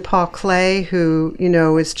 And then Paul Klee, who,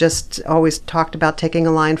 is just always talked about taking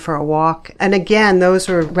a line for a walk. And again, those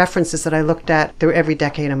were references that I looked at through every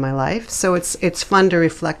decade of my life. So it's fun to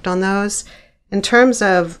reflect on those. In terms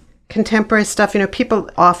of contemporary stuff, people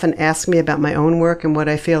often ask me about my own work and what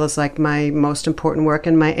I feel is like my most important work.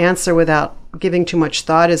 And my answer, without giving too much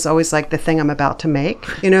thought, is always like the thing I'm about to make.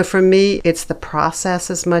 For me, it's the process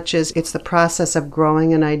as much as it's the process of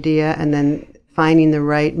growing an idea and then finding the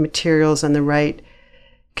right materials and the right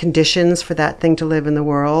conditions for that thing to live in the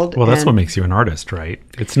world. Well, that's And- what makes you an artist, right?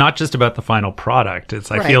 It's not just about the final product.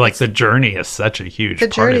 I Right. feel like the journey is such a huge the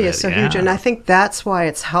part of journey it. is so huge, and I think that's why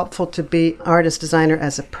it's helpful to be artist designer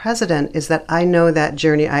as a president, is that I know that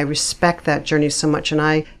journey, I respect that journey so much, and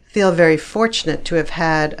I feel very fortunate to have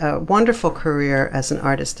had a wonderful career as an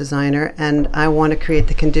artist designer, and I want to create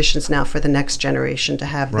the conditions now for the next generation to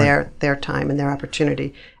have their time and their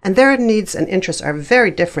opportunity. And their needs and interests are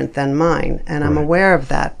very different than mine, and I'm aware of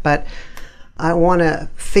that, but I want to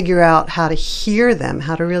figure out how to hear them,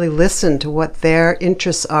 how to really listen to what their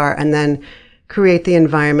interests are, and then create the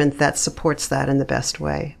environment that supports that in the best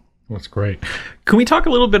way. That's great. Can we talk a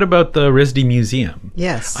little bit about the RISD Museum?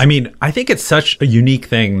 Yes. I mean, I think it's such a unique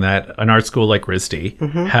thing that an art school like RISD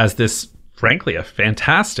has this, frankly, a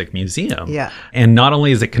fantastic museum. Yeah. And not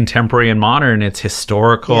only is it contemporary and modern, it's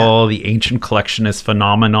historical. The ancient collection is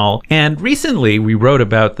phenomenal. And recently we wrote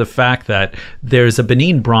about the fact that there's a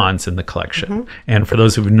Benin bronze in the collection. And for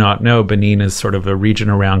those who do not know, Benin is sort of a region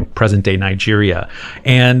around present-day Nigeria.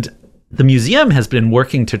 And the museum has been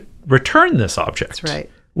working to return this object. That's right.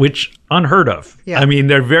 Which unheard of. Yeah. I mean,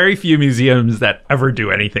 there are very few museums that ever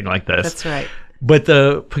do anything like this. That's right. But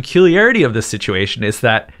the peculiarity of this situation is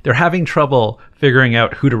that they're having trouble figuring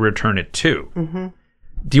out who to return it to.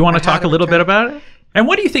 Do you want to how talk to a little bit about it? And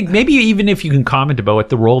what do you think, maybe even if you can comment about what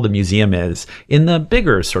the role of the museum is in the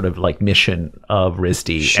bigger sort of like mission of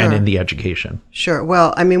RISD and in the education? Sure.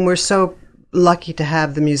 Well, I mean, we're so lucky to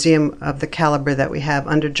have the museum of the caliber that we have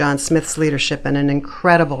under John Smith's leadership and an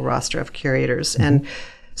incredible roster of curators. And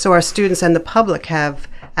so our students and the public have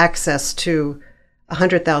access to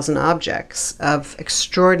 100,000 objects of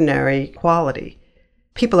extraordinary quality.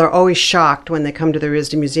 People are always shocked when they come to the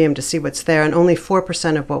RISD Museum to see what's there, and only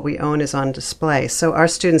 4% of what we own is on display. So our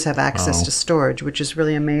students have access to storage, which is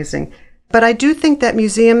really amazing. But I do think that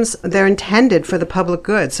museums, they're intended for the public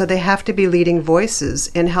good, so they have to be leading voices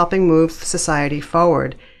in helping move society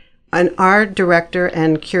forward. And our director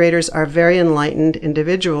and curators are very enlightened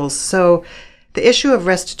individuals, so the issue of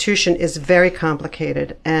restitution is very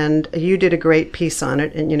complicated, and you did a great piece on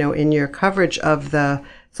it, and in your coverage of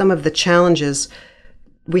some of the challenges.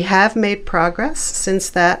 We have made progress since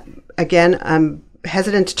that. Again, I'm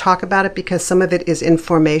hesitant to talk about it because some of it is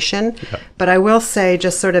information, but I will say,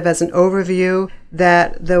 just sort of as an overview,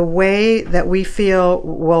 that the way that we feel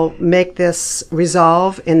will make this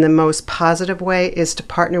resolve in the most positive way is to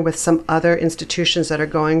partner with some other institutions that are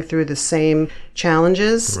going through the same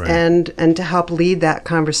challenges and to help lead that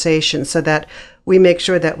conversation so that we make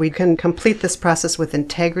sure that we can complete this process with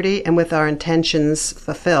integrity and with our intentions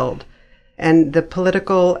fulfilled. And the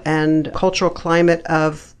political and cultural climate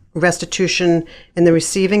of restitution in the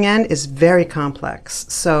receiving end is very complex.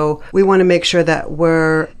 So we want to make sure that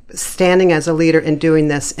we're standing as a leader in doing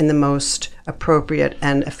this in the most appropriate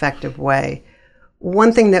and effective way.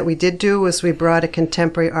 One thing that we did do was we brought a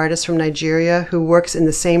contemporary artist from Nigeria who works in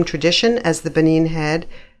the same tradition as the Benin head,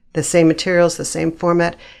 the same materials, the same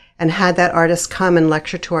format, and had that artist come and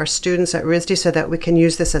lecture to our students at RISD so that we can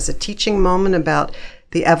use this as a teaching moment about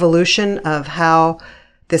the evolution of how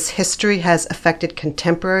this history has affected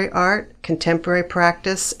contemporary art, contemporary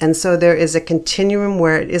practice. And so there is a continuum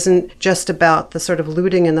where it isn't just about the sort of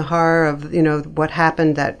looting and the horror of, what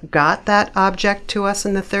happened that got that object to us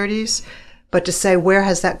in the 30s, but to say, where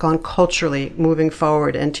has that gone culturally moving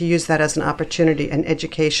forward, and to use that as an opportunity, an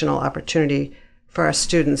educational opportunity for our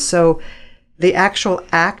students. So the actual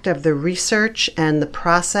act of the research and the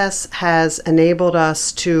process has enabled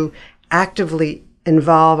us to actively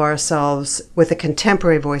involve ourselves with the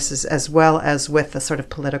contemporary voices as well as with the sort of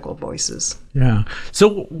political voices. Yeah.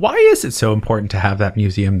 So why is it so important to have that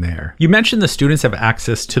museum there? You mentioned the students have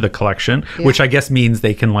access to the collection, which I guess means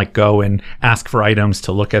they can go and ask for items,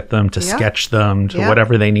 to look at them, to sketch them, to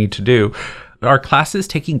whatever they need to do. Are classes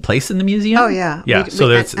taking place in the museum? Oh, yeah. Yeah.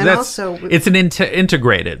 It's an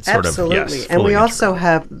integrated sort absolutely. of, yes. And we also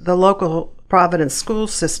have the local Providence school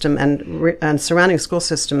system and surrounding school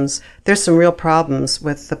systems. There's some real problems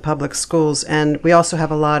with the public schools, and we also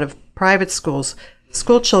have a lot of private schools.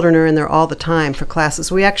 School children are in there all the time for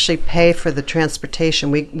classes. We actually pay for the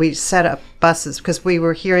transportation. We set up buses because we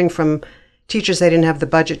were hearing from teachers they didn't have the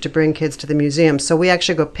budget to bring kids to the museum. So we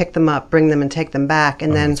actually go pick them up, bring them, and take them back.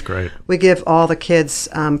 And then that's great. We give all the kids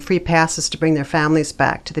free passes to bring their families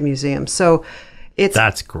back to the museum. So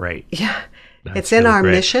that's great. Yeah. That's it's in really our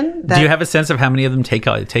great. mission. Do you have a sense of how many of them take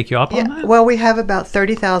you up on that? Well, we have about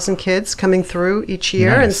 30,000 kids coming through each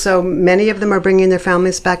year, Nice. and so many of them are bringing their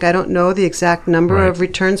families back. I don't know the exact number of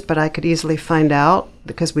returns, but I could easily find out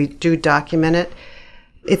because we do document it.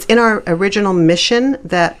 It's in our original mission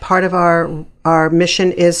that part of our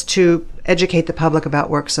mission is to educate the public about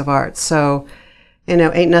works of art. So,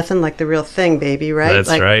 ain't nothing like the real thing, baby, right?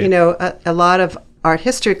 That's right. A lot of art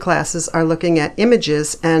history classes are looking at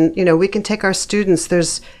images, and, we can take our students,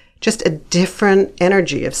 there's just a different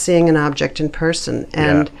energy of seeing an object in person.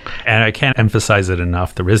 And I can't emphasize it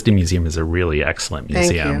enough. The RISD Museum is a really excellent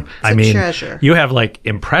museum. Thank you. It's a treasure. You have like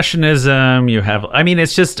Impressionism,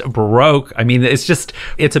 it's just Baroque.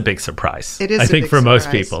 It's a big surprise. It is I think big for surprise.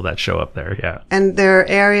 most people that show up there, yeah. And there are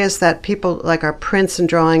areas that people, like our prints and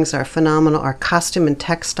drawings are phenomenal. Our costume and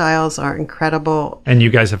textiles are incredible. And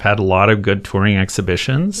you guys have had a lot of good touring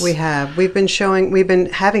exhibitions. We have. We've been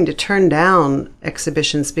having to turn down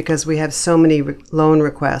exhibitions because we have so many loan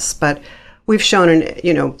requests, but we've shown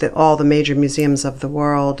in all the major museums of the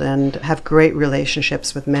world and have great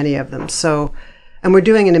relationships with many of them. So, and we're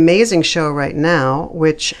doing an amazing show right now,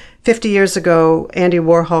 which 50 years ago, Andy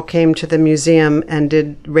Warhol came to the museum and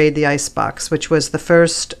did Raid the Icebox, which was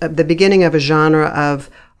the beginning of a genre of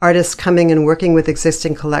artists coming and working with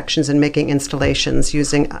existing collections and making installations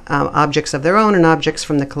using objects of their own and objects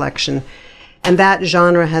from the collection. And that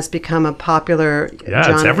genre has become a popular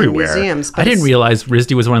genre it's everywhere. in museums. I didn't realize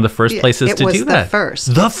RISD was one of the first places to do that. It was the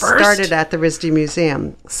first. The first? It started at the RISD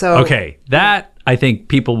Museum. So okay, that I think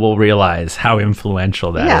people will realize how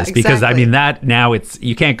influential that is. Because exactly. that now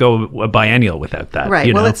you can't go a biennial without that.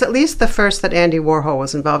 Right. Well, it's at least the first that Andy Warhol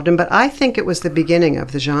was involved in, but I think it was the beginning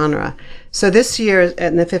of the genre. So this year,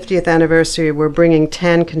 in the 50th anniversary, we're bringing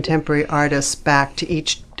 10 contemporary artists back to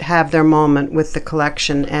each have their moment with the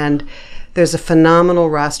collection. And there's a phenomenal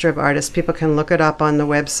roster of artists. People can look it up on the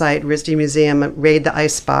website, RISD Museum, Raid the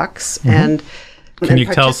Icebox. And can you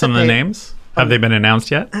tell some of the names? Have they been announced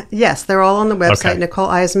yet? Yes, they're all on the website. Okay. Nicole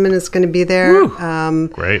Eisman is going to be there.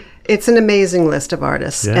 Great. It's an amazing list of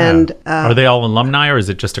artists. Yeah. And are they all alumni, or is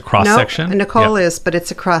it just a cross-section? No, Nicole is, but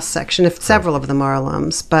it's a cross-section. Several of them are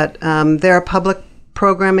alums. But there are public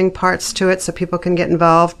programming parts to it, so people can get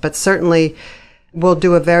involved. But certainly we'll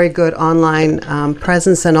do a very good online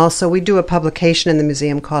presence. And also we do a publication in the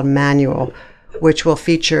museum called Manual, which will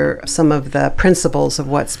feature some of the principles of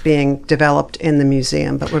what's being developed in the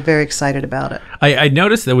museum. But we're very excied about it. I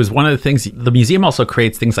noticed that was one of the things, the museum also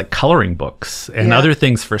creates things like coloring books and other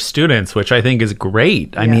things for students, which I think is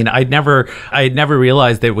great. I mean, I'd never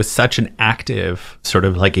realized that it was such an active sort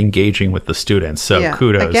of like engaging with the students. So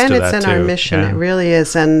kudos Again, to that it's in too. our mission. Yeah. It really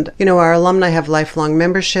is. And, our alumni have lifelong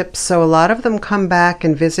memberships. So a lot of them come back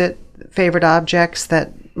and visit favorite objects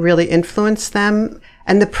that really influence them.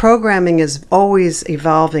 And the programming is always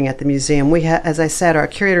evolving at the museum. As I said, our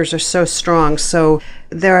curators are so strong. So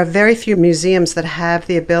there are very few museums that have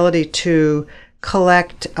the ability to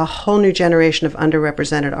collect a whole new generation of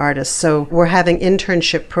underrepresented artists. So we're having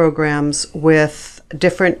internship programs with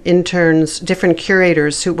different interns, different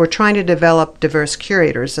curators who we're trying to develop diverse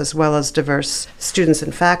curators as well as diverse students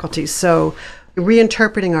and faculty. So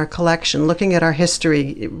reinterpreting our collection, looking at our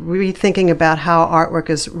history, rethinking about how artwork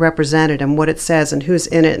is represented and what it says and who's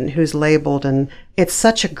in it and who's labeled. And it's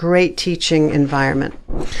such a great teaching environment.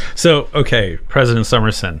 So, okay, President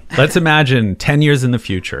Summerson, let's imagine 10 years in the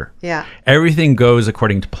future. Yeah. Everything goes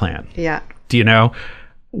according to plan. Yeah. Do you know?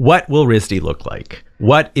 What will RISD look like?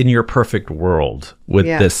 What in your perfect world would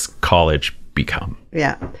this college become?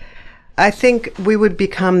 Yeah. I think we would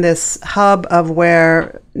become this hub of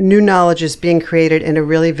where new knowledge is being created in a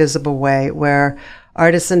really visible way, where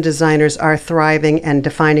artists and designers are thriving and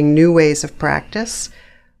defining new ways of practice,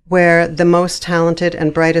 where the most talented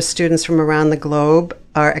and brightest students from around the globe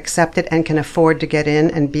are accepted and can afford to get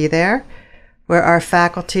in and be there, where our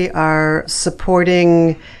faculty are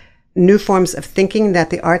supporting new forms of thinking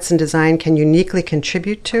that the arts and design can uniquely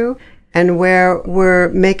contribute to, and where we're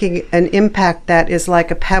making an impact that is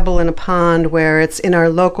like a pebble in a pond, where it's in our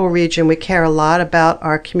local region. We care a lot about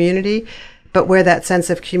our community, but where that sense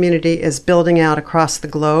of community is building out across the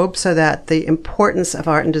globe, so that the importance of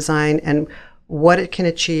art and design and what it can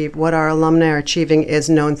achieve, what our alumni are achieving, is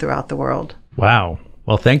known throughout the world. Wow.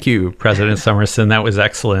 Well, thank you, President Summerson. That was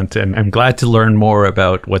excellent. And I'm glad to learn more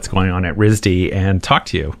about what's going on at RISD and talk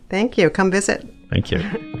to you. Thank you. Come visit. Thank you.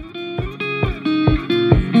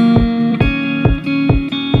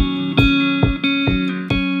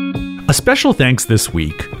 A special thanks this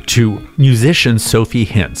week to musician Sophie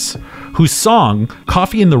Hintz, whose song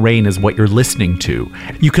Coffee in the Rain is what you're listening to.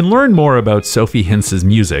 You can learn more about Sophie Hintz's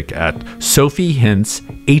music at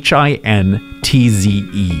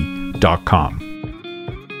sophiehintze.com.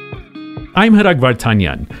 I'm Harag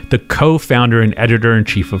Vartanyan, the co-founder and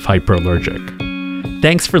editor-in-chief of Hyperallergic.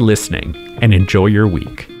 Thanks for listening and enjoy your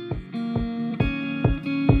week.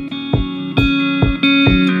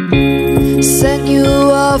 sent you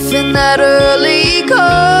off in that early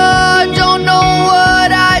car. Don't know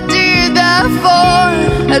what I did that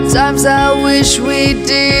for. At times I wish we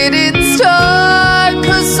didn't start,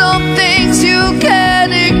 'cause some things you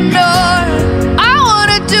can't ignore. I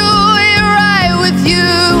wanna do it right with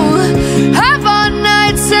you, have our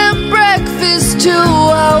nights and breakfast too.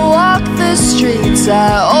 I walk the streets,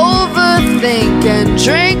 I